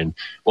information,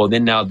 well,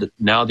 then now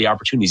the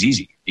opportunity is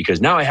easy,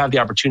 because now I have the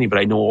opportunity, but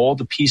I know all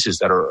the pieces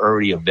that are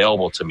already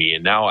available to me.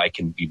 And now I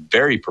can be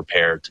very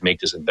prepared to make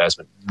this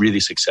investment really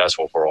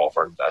successful for all of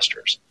our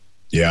investors.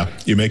 Yeah,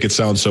 you make it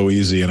sound so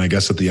easy. And I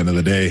guess at the end of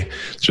the day,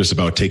 it's just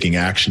about taking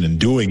action and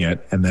doing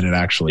it. And then it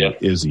actually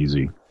is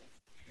easy.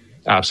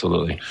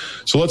 Absolutely.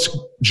 So let's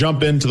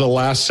jump into the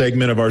last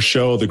segment of our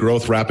show, the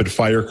growth rapid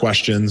fire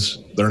questions.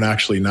 They're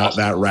actually not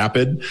that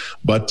rapid,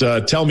 but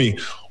tell me,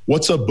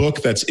 what's a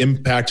book that's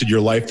impacted your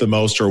life the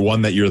most, or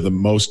one that you're the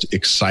most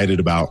excited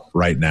about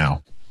right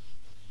now?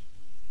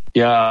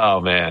 Yeah,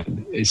 oh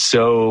man.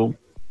 So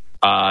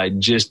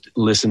just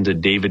listen to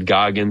David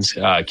Goggins,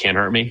 Can't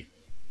Hurt Me.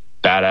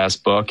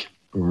 Badass book,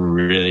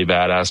 really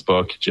badass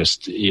book.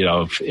 Just,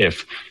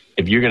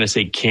 if you're going to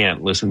say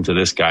can't, listen to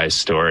this guy's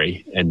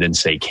story and then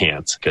say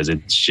can't, because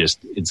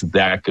it's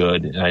that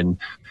good. And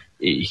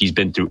he's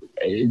been through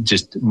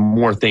just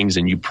more things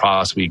than you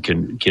possibly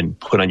can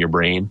put on your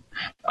brain.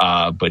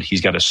 But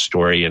he's got a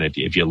story, and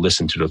if you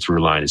listen to the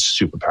through line, it's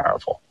super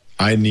powerful.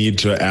 I need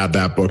to add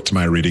that book to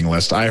my reading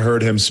list. I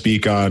heard him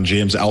speak on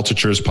James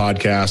Altucher's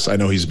podcast. I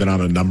know he's been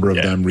on a number of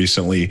them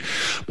recently,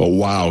 but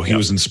wow, he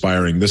was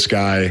inspiring. This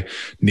guy,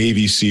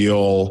 Navy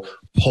SEAL,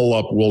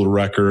 pull-up world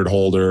record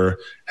holder,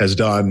 has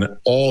done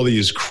all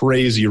these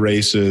crazy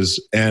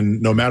races.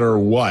 And no matter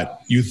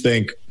what, you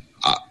think,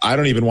 I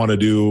don't even want to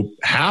do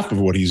half of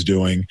what he's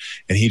doing.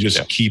 And he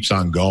just keeps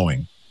on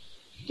going.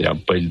 Yeah,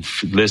 but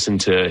listen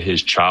to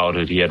his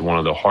childhood. He had one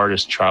of the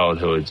hardest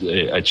childhoods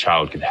a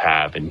child could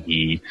have, and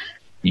he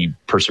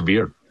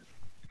persevered.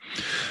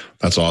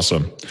 That's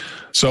awesome.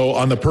 So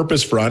on the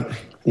purpose front,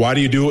 why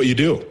do you do what you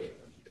do?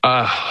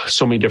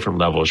 So many different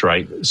levels,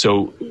 right?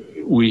 So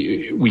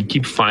we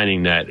keep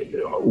finding that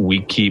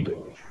we keep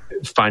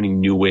finding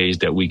new ways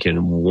that we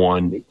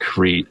can,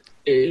 create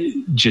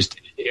just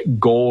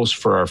goals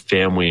for our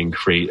family and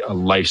create a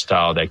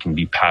lifestyle that can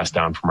be passed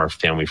down from our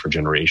family for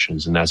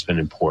generations. And that's been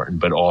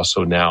important. But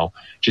also now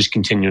just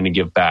continuing to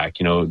give back,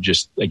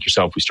 just like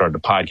yourself, we started a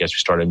podcast, we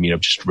started a meetup,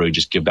 just really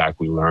just give back,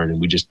 we learn,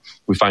 and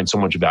we find so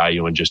much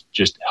value in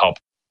just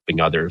helping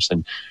others.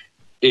 And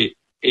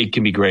it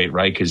can be great,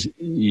 right? Because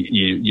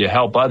you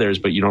help others,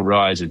 but you don't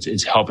realize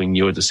it's helping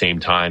you at the same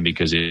time,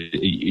 because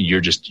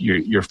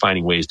you're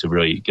finding ways to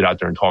really get out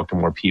there and talk to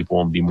more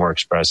people and be more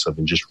expressive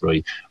and just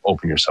really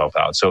open yourself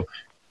out. So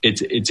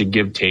it's a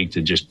give take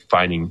to just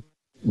finding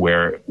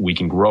where we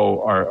can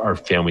grow our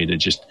family to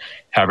just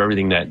have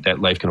everything that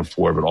life can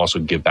afford, but also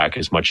give back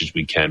as much as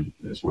we can.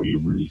 That's where you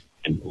really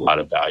find a lot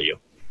of value.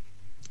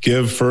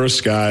 Give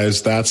first,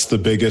 guys. That's the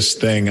biggest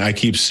thing. I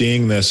keep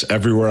seeing this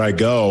everywhere I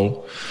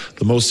go.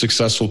 The most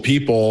successful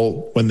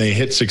people, when they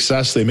hit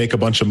success, they make a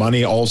bunch of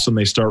money. All of a sudden,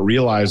 they start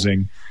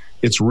realizing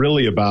it's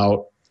really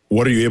about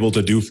what are you able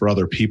to do for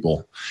other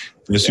people.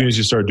 And as soon as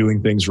you start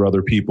doing things for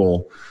other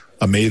people,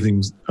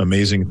 amazing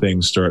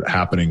things start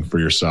happening for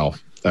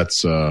yourself.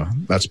 That's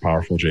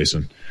powerful,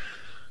 Jason.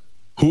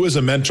 Who is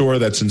a mentor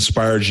that's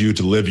inspired you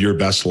to live your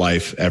best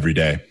life every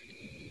day?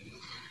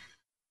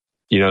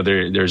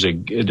 There's a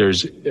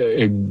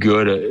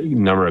good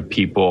number of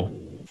people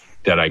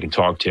that I can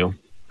talk to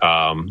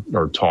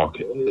or talk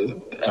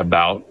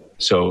about.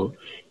 So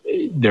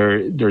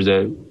there's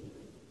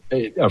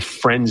a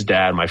friend's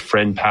dad. My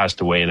friend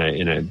passed away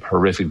in a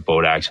horrific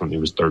boat accident when he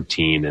was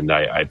 13, and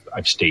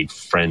I've stayed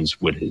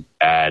friends with his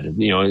dad.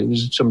 It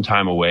was some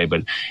time away,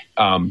 but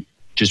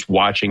just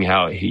watching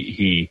how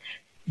he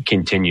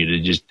continued to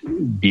just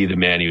be the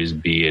man he was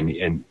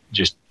and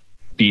just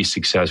be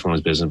successful in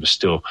his business, but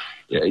still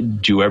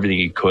do everything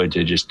he could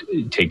to just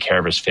take care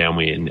of his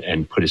family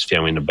and put his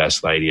family in the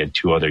best light. He had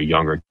 2 other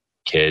younger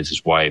kids,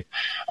 his wife.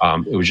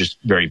 It was just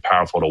very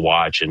powerful to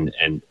watch, and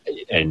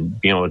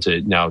being able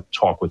to now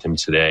talk with him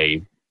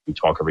today. We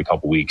talk every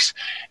couple of weeks.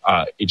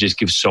 It just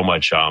gives so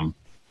much.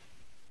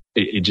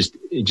 It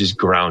just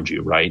grounds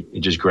you, right? It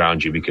just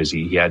grounds you, because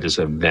he had this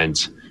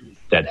event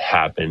that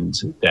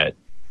happened that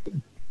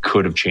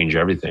could have changed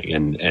everything.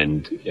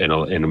 And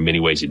in many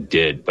ways it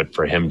did. But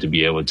for him to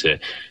be able to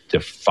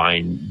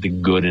find the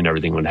good in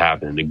everything that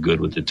happened, and the good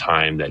with the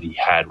time that he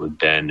had with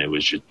Ben,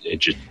 it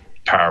just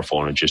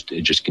powerful. And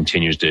it just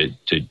continues to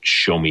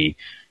show me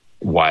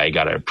why I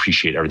got to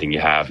appreciate everything you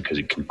have, because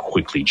it can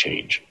quickly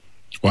change.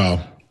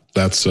 Wow.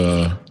 That's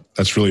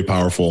really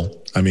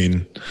powerful. I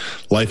mean,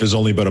 life is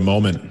only but a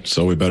moment,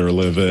 so we better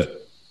live it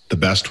the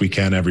best we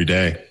can every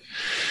day.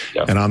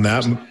 Yep. And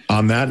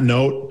on that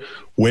note,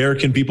 where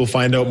can people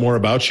find out more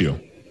about you?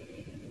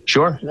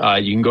 Sure.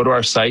 You can go to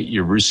our site,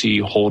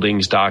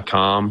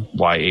 yarusiholdings.com,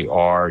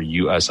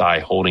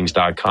 YARUSI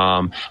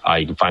holdings.com.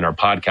 You can find our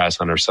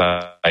podcast on our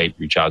site.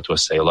 Reach out to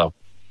us, say hello.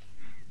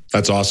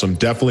 That's awesome.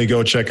 Definitely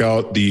go check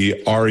out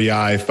the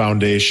REI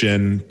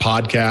Foundation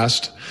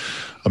podcast.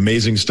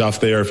 Amazing stuff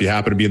there. If you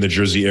happen to be in the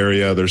Jersey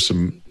area, there's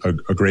a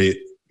great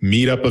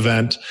meetup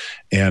event.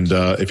 And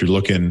if you're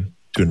looking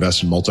to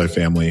invest in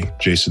multifamily,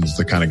 Jason's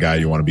the kind of guy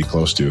you want to be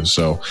close to.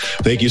 So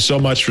thank you so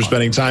much for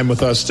spending time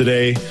with us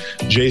today.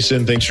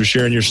 Jason, thanks for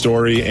sharing your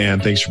story,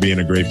 and thanks for being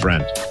a great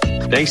friend.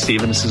 Thanks,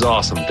 Stephen. This is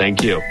awesome.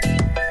 Thank you.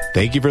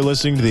 Thank you for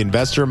listening to the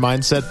Investor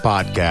Mindset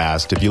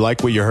Podcast. If you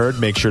like what you heard,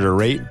 make sure to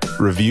rate,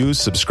 review,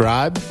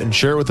 subscribe, and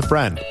share it with a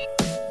friend.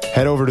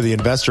 Head over to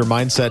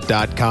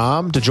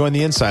theinvestormindset.com to join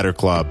the Insider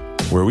Club,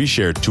 where we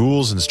share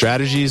tools and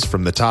strategies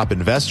from the top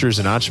investors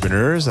and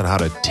entrepreneurs on how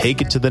to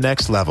take it to the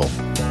next level.